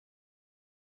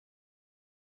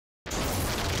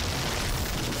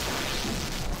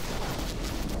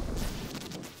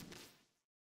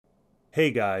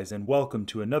Hey guys, and welcome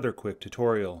to another quick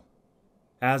tutorial.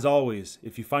 As always,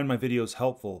 if you find my videos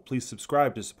helpful, please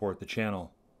subscribe to support the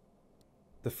channel.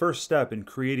 The first step in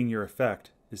creating your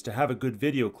effect is to have a good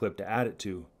video clip to add it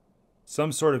to.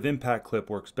 Some sort of impact clip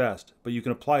works best, but you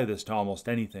can apply this to almost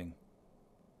anything.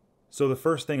 So the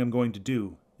first thing I'm going to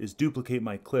do is duplicate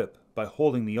my clip by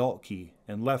holding the Alt key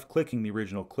and left-clicking the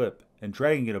original clip and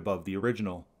dragging it above the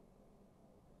original.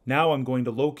 Now I'm going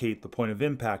to locate the point of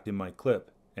impact in my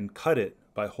clip and cut it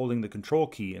by holding the Control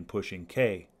key and pushing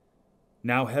K.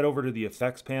 Now head over to the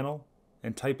Effects panel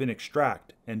and type in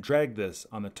Extract and drag this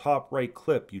on the top right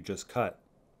clip you just cut.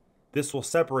 This will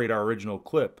separate our original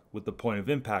clip with the point of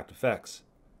impact effects.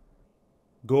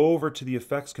 Go over to the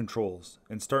Effects controls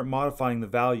and start modifying the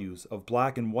values of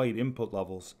black and white input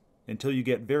levels until you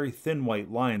get very thin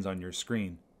white lines on your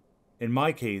screen. In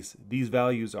my case, these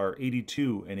values are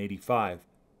 82 and 85,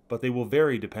 but they will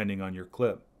vary depending on your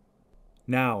clip.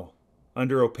 Now,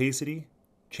 under Opacity,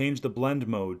 change the blend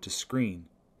mode to Screen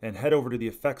and head over to the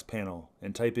Effects panel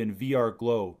and type in VR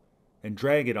Glow and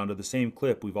drag it onto the same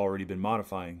clip we've already been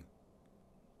modifying.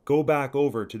 Go back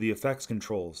over to the Effects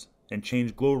controls and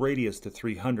change Glow Radius to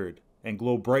 300 and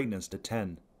Glow Brightness to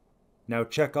 10. Now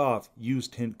check off Use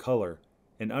Tint Color,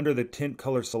 and under the Tint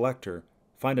Color selector,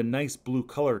 find a nice blue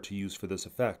color to use for this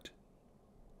effect.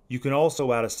 You can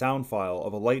also add a sound file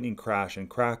of a lightning crash and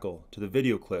crackle to the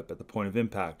video clip at the point of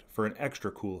impact for an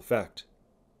extra cool effect.